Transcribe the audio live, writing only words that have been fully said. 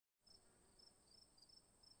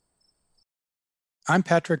I'm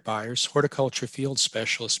Patrick Byers, Horticulture Field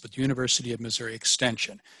Specialist with the University of Missouri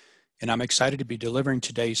Extension, and I'm excited to be delivering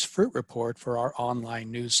today's fruit report for our online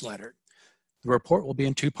newsletter. The report will be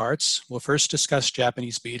in two parts. We'll first discuss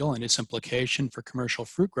Japanese beetle and its implication for commercial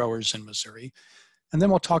fruit growers in Missouri, and then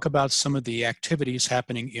we'll talk about some of the activities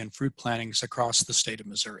happening in fruit plantings across the state of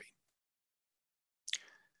Missouri.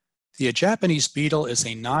 The Japanese beetle is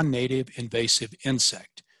a non-native invasive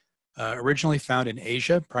insect. Originally found in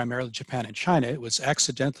Asia, primarily Japan and China, it was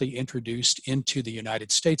accidentally introduced into the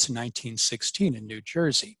United States in 1916 in New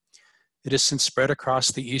Jersey. It has since spread across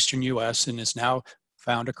the eastern U.S. and is now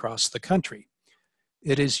found across the country.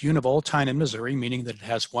 It is univoltine in Missouri, meaning that it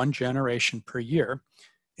has one generation per year,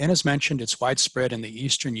 and as mentioned, it's widespread in the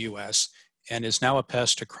eastern U.S. and is now a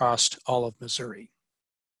pest across all of Missouri.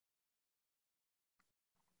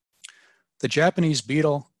 The Japanese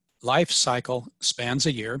beetle life cycle spans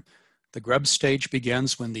a year. The grub stage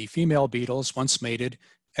begins when the female beetles, once mated,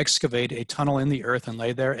 excavate a tunnel in the earth and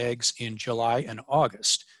lay their eggs in July and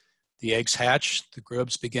August. The eggs hatch, the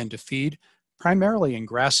grubs begin to feed, primarily in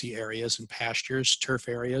grassy areas and pastures, turf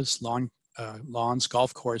areas, lawns,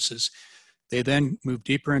 golf courses. They then move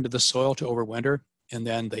deeper into the soil to overwinter, and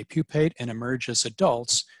then they pupate and emerge as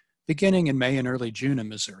adults, beginning in May and early June in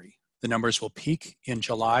Missouri. The numbers will peak in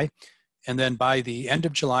July, and then by the end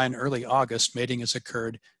of July and early August, mating has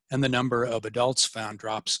occurred, and the number of adults found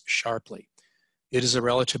drops sharply. It is a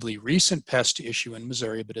relatively recent pest issue in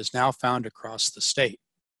Missouri, but is now found across the state.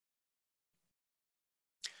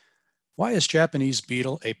 Why is Japanese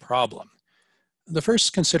beetle a problem? The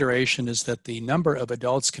first consideration is that the number of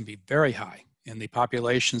adults can be very high, and the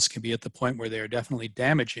populations can be at the point where they are definitely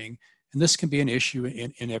damaging, and this can be an issue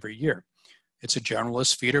in every year. It's a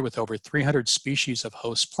generalist feeder with over 300 species of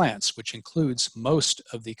host plants, which includes most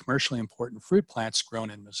of the commercially important fruit plants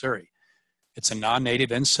grown in Missouri. It's a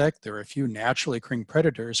non-native insect. There are a few naturally occurring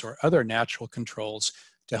predators or other natural controls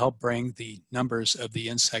to help bring the numbers of the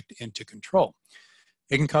insect into control.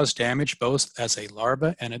 It can cause damage both as a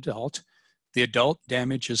larva and adult. The adult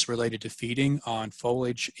damage is related to feeding on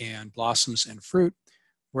foliage and blossoms and fruit,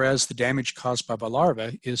 whereas the damage caused by the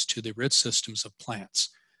larva is to the root systems of plants.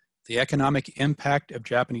 The economic impact of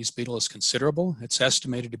Japanese beetle is considerable. It's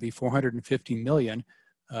estimated to be 450 million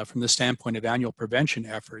from the standpoint of annual prevention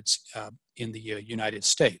efforts in the United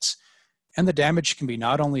States. And the damage can be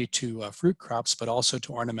not only to fruit crops, but also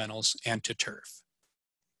to ornamentals and to turf.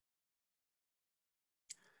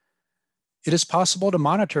 It is possible to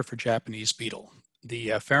monitor for Japanese beetle. The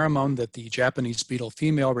pheromone that the Japanese beetle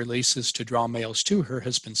female releases to draw males to her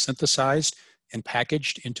has been synthesized and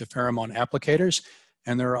packaged into pheromone applicators.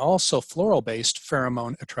 And there are also floral-based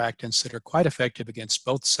pheromone attractants that are quite effective against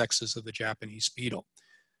both sexes of the Japanese beetle.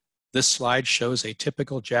 This slide shows a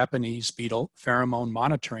typical Japanese beetle pheromone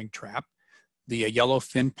monitoring trap. The yellow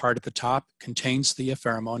fin part at the top contains the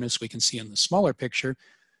pheromone, as we can see in the smaller picture.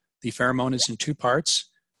 The pheromone is in two parts,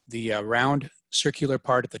 the round circular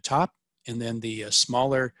part at the top, and then the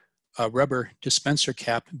smaller rubber dispenser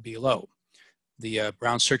cap below. The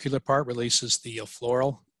round circular part releases the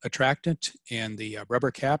floral attractant, and the rubber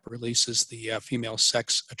cap releases the female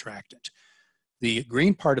sex attractant. The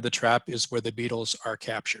green part of the trap is where the beetles are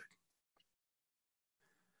captured.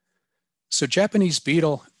 So Japanese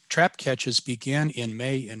beetle trap catches began in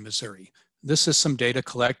May in Missouri. This is some data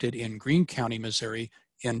collected in Greene County, Missouri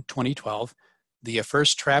in 2012. The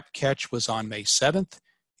first trap catch was on May 7th,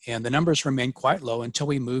 and the numbers remained quite low until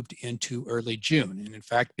we moved into early June. And in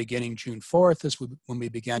fact, beginning June 4th is when we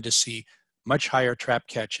began to see much higher trap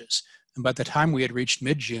catches. And by the time we had reached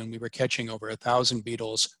mid-June, we were catching over 1,000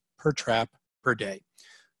 beetles per trap per day.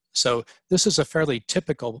 So this is a fairly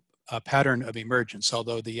typical pattern of emergence,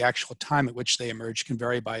 although the actual time at which they emerge can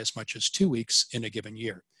vary by as much as 2 weeks in a given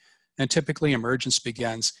year. And typically emergence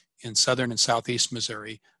begins in southern and southeast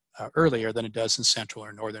Missouri earlier than it does in central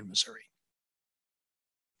or northern Missouri.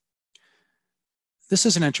 This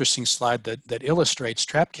is an interesting slide that illustrates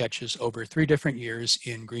trap catches over 3 different years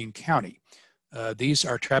in Greene County. These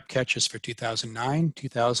are trap catches for 2009,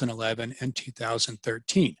 2011, and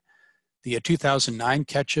 2013. The 2009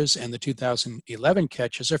 catches and the 2011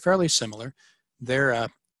 catches are fairly similar. They're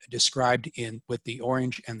described with the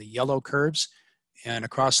orange and the yellow curves, and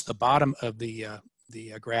across the bottom of the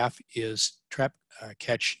graph is trap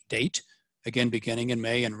catch date, again beginning in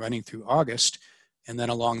May and running through August. And then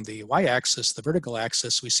along the y-axis, the vertical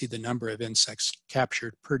axis, we see the number of insects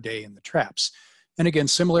captured per day in the traps. And again,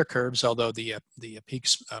 similar curves, although the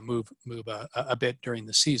peaks move a bit during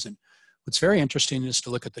the season. What's very interesting is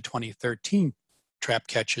to look at the 2013 trap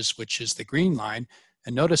catches, which is the green line,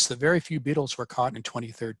 and notice that very few beetles were caught in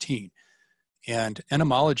 2013. And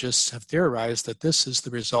entomologists have theorized that this is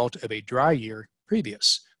the result of a dry year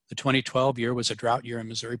previous. The 2012 year was a drought year in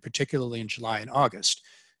Missouri, particularly in July and August.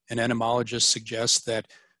 And entomologists suggest that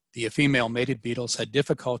the female mated beetles had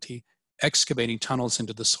difficulty excavating tunnels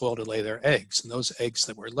into the soil to lay their eggs. And those eggs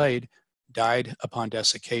that were laid died upon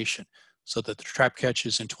desiccation, so that the trap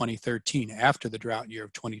catches in 2013 after the drought year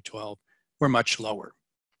of 2012 were much lower.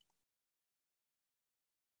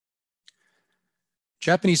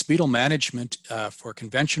 Japanese beetle management for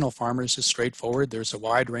conventional farmers is straightforward. There's a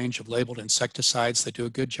wide range of labeled insecticides that do a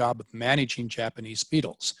good job of managing Japanese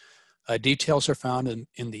beetles. Details are found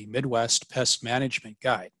in the Midwest Pest Management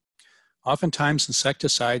Guide. Oftentimes,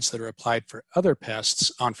 insecticides that are applied for other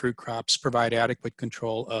pests on fruit crops provide adequate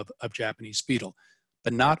control of Japanese beetle,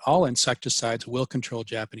 but not all insecticides will control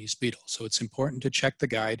Japanese beetle. So it's important to check the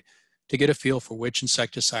guide to get a feel for which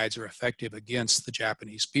insecticides are effective against the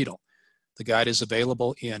Japanese beetle. The guide is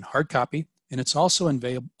available in hard copy, and it's also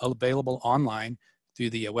available online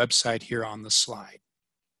through the website here on the slide.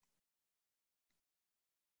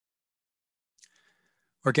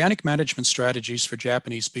 Organic management strategies for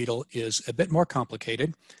Japanese beetle is a bit more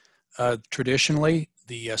complicated. Traditionally,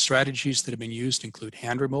 the strategies that have been used include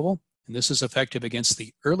hand removal, and this is effective against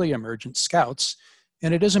the early emergent scouts.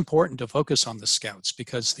 And it is important to focus on the scouts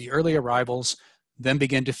because the early arrivals then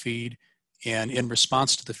begin to feed, and in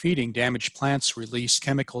response to the feeding, damaged plants release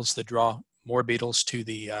chemicals that draw more beetles to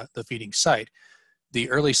the feeding site. The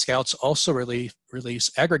early scouts also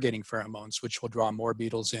release aggregating pheromones, which will draw more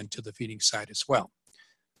beetles into the feeding site as well.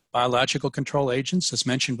 Biological control agents, as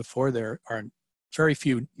mentioned before, there are very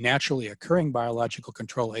few naturally occurring biological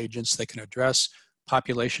control agents that can address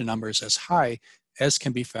population numbers as high as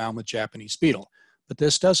can be found with Japanese beetle. But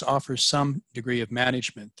this does offer some degree of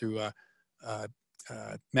management through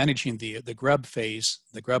managing the grub phase,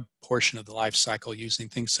 the grub portion of the life cycle using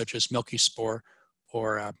things such as milky spore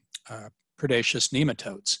or predaceous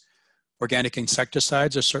nematodes. Organic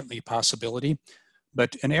insecticides are certainly a possibility,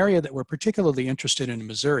 but an area that we're particularly interested in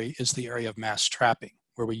Missouri is the area of mass trapping,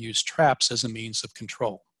 where we use traps as a means of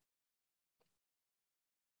control.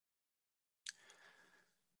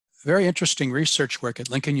 Very interesting research work at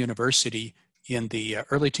Lincoln University in the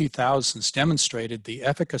early 2000s demonstrated the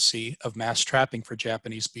efficacy of mass trapping for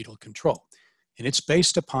Japanese beetle control. And it's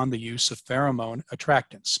based upon the use of pheromone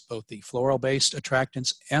attractants, both the floral-based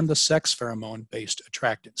attractants and the sex pheromone-based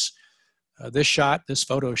attractants. This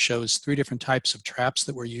photo shows 3 different types of traps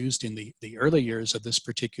that were used in the early years of this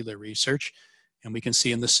particular research. And we can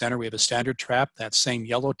see in the center we have a standard trap, that same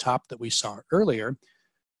yellow top that we saw earlier,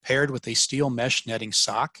 paired with a steel mesh netting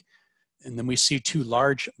sock. And then we see 2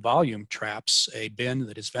 large volume traps, a bin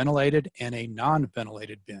that is ventilated and a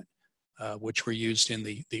non-ventilated bin, which were used in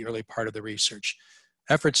the early part of the research.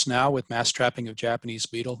 Efforts now with mass trapping of Japanese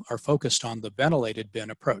beetle are focused on the ventilated bin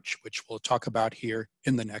approach, which we'll talk about here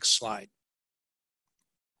in the next slide.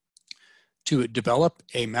 To develop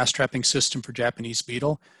a mass trapping system for Japanese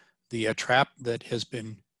beetle, the trap that has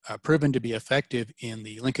been proven to be effective in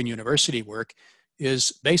the Lincoln University work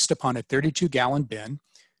is based upon a 32-gallon bin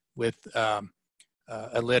with a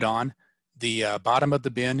lid on. The bottom of the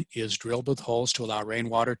bin is drilled with holes to allow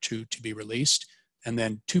rainwater to be released, and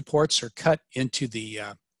then 2 ports are cut into the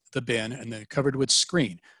bin and then covered with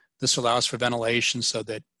screen. This allows for ventilation so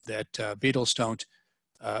that beetles don't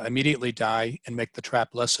immediately die and make the trap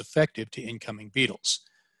less effective to incoming beetles.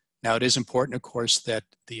 Now, it is important, of course, that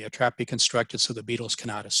the trap be constructed so the beetles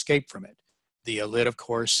cannot escape from it. The lid, of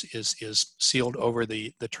course, is sealed over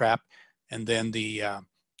the trap, and then the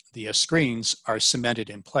screens are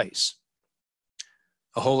cemented in place.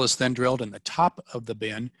 A hole is then drilled in the top of the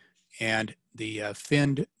bin, and the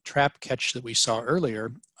finned trap catch that we saw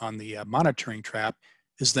earlier on the monitoring trap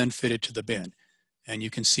is then fitted to the bin. And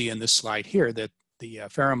you can see in this slide here that the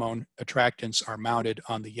pheromone attractants are mounted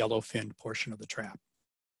on the yellow finned portion of the trap.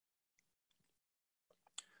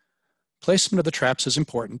 Placement of the traps is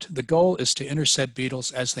important. The goal is to intercept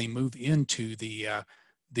beetles as they move into the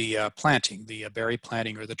planting, the berry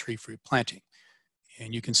planting or the tree fruit planting.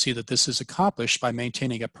 And you can see that this is accomplished by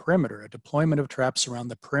maintaining a perimeter, a deployment of traps around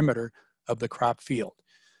the perimeter of the crop field.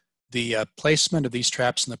 The placement of these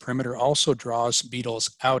traps in the perimeter also draws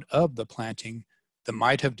beetles out of the planting that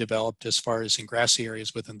might have developed as far as in grassy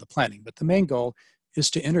areas within the planting. But the main goal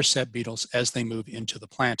is to intercept beetles as they move into the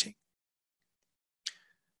planting.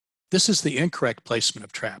 This is the incorrect placement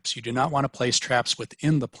of traps. You do not want to place traps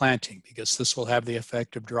within the planting because this will have the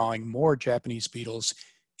effect of drawing more Japanese beetles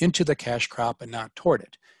into the cash crop and not toward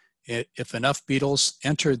it. If enough beetles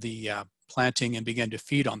enter the planting and begin to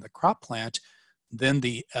feed on the crop plant, then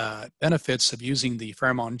the benefits of using the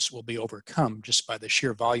pheromones will be overcome just by the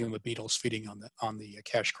sheer volume of beetles feeding on the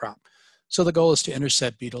cash crop. So the goal is to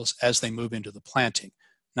intercept beetles as they move into the planting,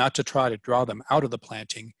 not to try to draw them out of the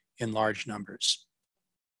planting in large numbers.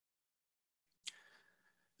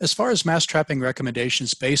 As far as mass trapping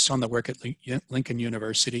recommendations based on the work at Lincoln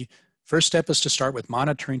University, first step is to start with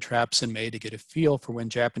monitoring traps in May to get a feel for when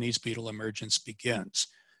Japanese beetle emergence begins.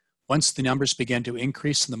 Once the numbers begin to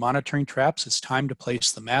increase in the monitoring traps, it's time to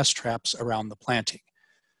place the mass traps around the planting.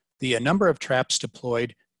 The number of traps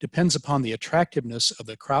deployed depends upon the attractiveness of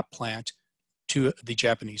the crop plant to the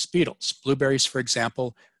Japanese beetles. Blueberries, for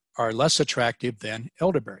example, are less attractive than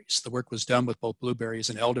elderberries. The work was done with both blueberries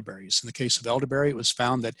and elderberries. In the case of elderberry, it was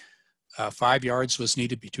found that 5 yards was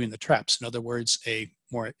needed between the traps. In other words, a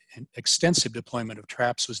more extensive deployment of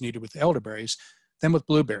traps was needed with elderberries than with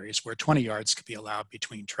blueberries, where 20 yards could be allowed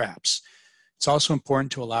between traps. It's also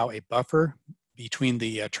important to allow a buffer between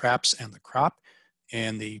the traps and the crop,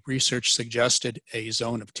 and the research suggested a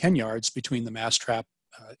zone of 10 yards between the mass trap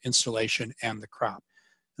installation and the crop.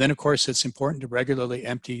 Then, of course, it's important to regularly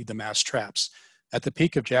empty the mass traps. At the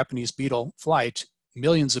peak of Japanese beetle flight,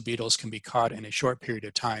 millions of beetles can be caught in a short period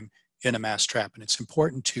of time in a mass trap, and it's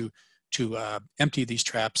important to empty these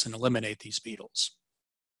traps and eliminate these beetles.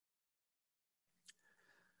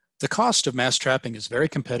 The cost of mass trapping is very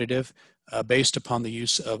competitive based upon the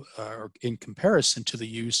use of, or in comparison to the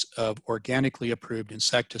use of organically approved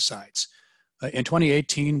insecticides. In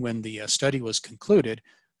 2018, when the study was concluded,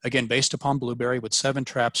 again, based upon blueberry with 7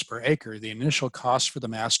 traps per acre, the initial cost for the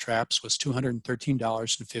mass traps was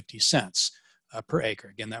 $213.50 per acre.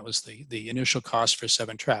 Again, that was the initial cost for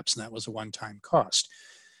 7 traps, and that was a one-time cost.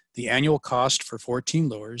 The annual cost for 14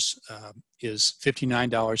 lures is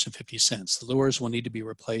 $59.50. The lures will need to be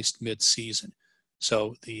replaced mid-season.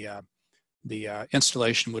 So the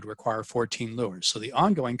installation would require 14 lures. So the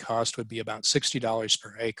ongoing cost would be about $60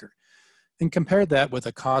 per acre. And compare that with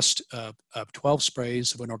a cost of 12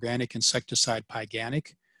 sprays of an organic insecticide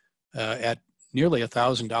Pyganic at nearly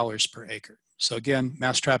 $1,000 per acre. So again,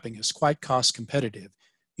 mass trapping is quite cost competitive,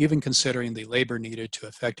 even considering the labor needed to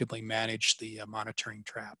effectively manage the monitoring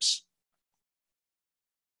traps.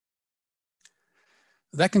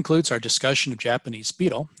 That concludes our discussion of Japanese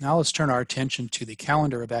beetle. Now let's turn our attention to the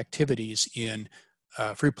calendar of activities in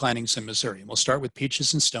fruit plantings in Missouri. And we'll start with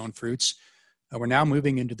peaches and stone fruits. We're now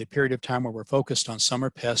moving into the period of time where we're focused on summer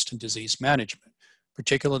pest and disease management,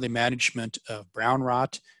 particularly management of brown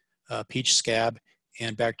rot, peach scab,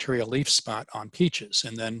 and bacterial leaf spot on peaches.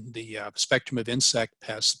 And then the spectrum of insect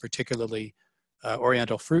pests, particularly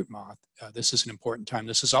oriental fruit moth. This is an important time.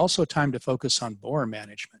 This is also a time to focus on borer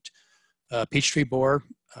management. Peach tree borer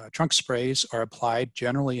trunk sprays are applied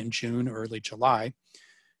generally in June or early July,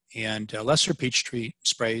 and lesser peach tree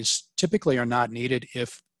sprays typically are not needed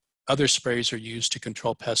if other sprays are used to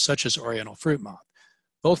control pests such as oriental fruit moth.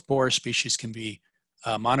 Both borer species can be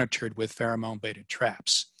monitored with pheromone-baited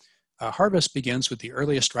traps. Harvest begins with the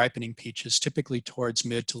earliest ripening peaches, typically towards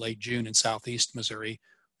mid to late June in southeast Missouri,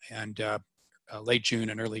 and late June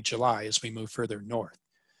and early July as we move further north.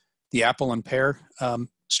 The apple and pear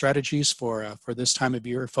strategies for this time of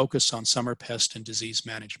year focus on summer pest and disease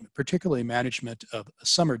management, particularly management of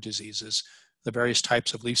summer diseases, the various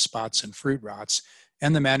types of leaf spots and fruit rots,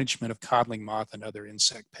 and the management of codling moth and other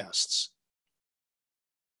insect pests.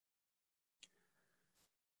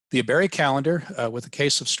 The berry calendar, with the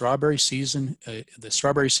case of strawberry season, the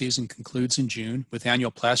strawberry season concludes in June. With annual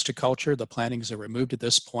plasticulture, the plantings are removed at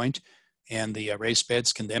this point, and the raised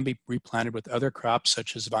beds can then be replanted with other crops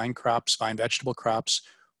such as vine crops, vine vegetable crops,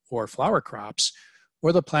 or flower crops,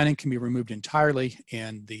 or the planting can be removed entirely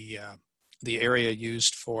and the area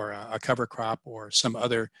used for a cover crop or some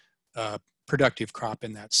other productive crop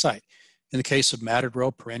in that site. In the case of matted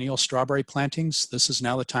row perennial strawberry plantings, this is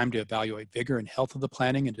now the time to evaluate vigor and health of the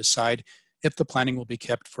planting and decide if the planting will be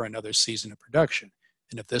kept for another season of production.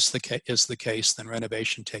 And if this is the case, then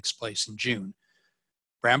renovation takes place in June.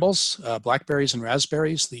 Brambles, blackberries, and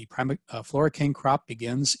raspberries, the floricane crop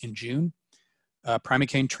begins in June.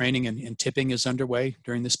 Primocane training and tipping is underway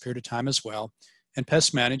during this period of time as well. And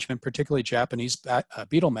pest management, particularly Japanese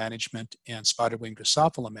beetle management and spotted wing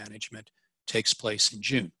Drosophila management, takes place in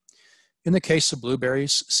June. In the case of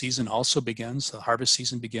blueberries, season also begins. The harvest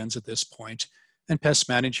season begins at this point. And pest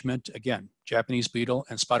management, again, Japanese beetle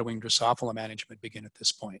and spotted wing Drosophila management begin at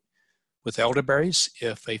this point. With elderberries,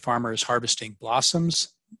 if a farmer is harvesting blossoms,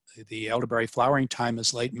 the elderberry flowering time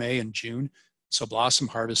is late May and June, so blossom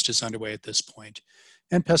harvest is underway at this point.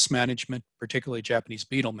 And pest management, particularly Japanese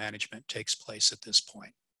beetle management, takes place at this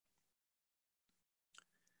point.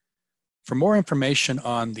 For more information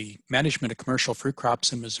on the management of commercial fruit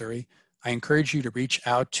crops in Missouri, I encourage you to reach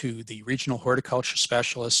out to the regional horticulture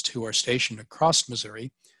specialists who are stationed across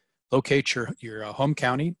Missouri. Locate your home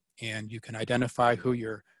county, and you can identify who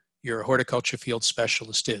your horticulture field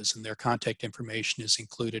specialist is, and their contact information is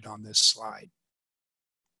included on this slide.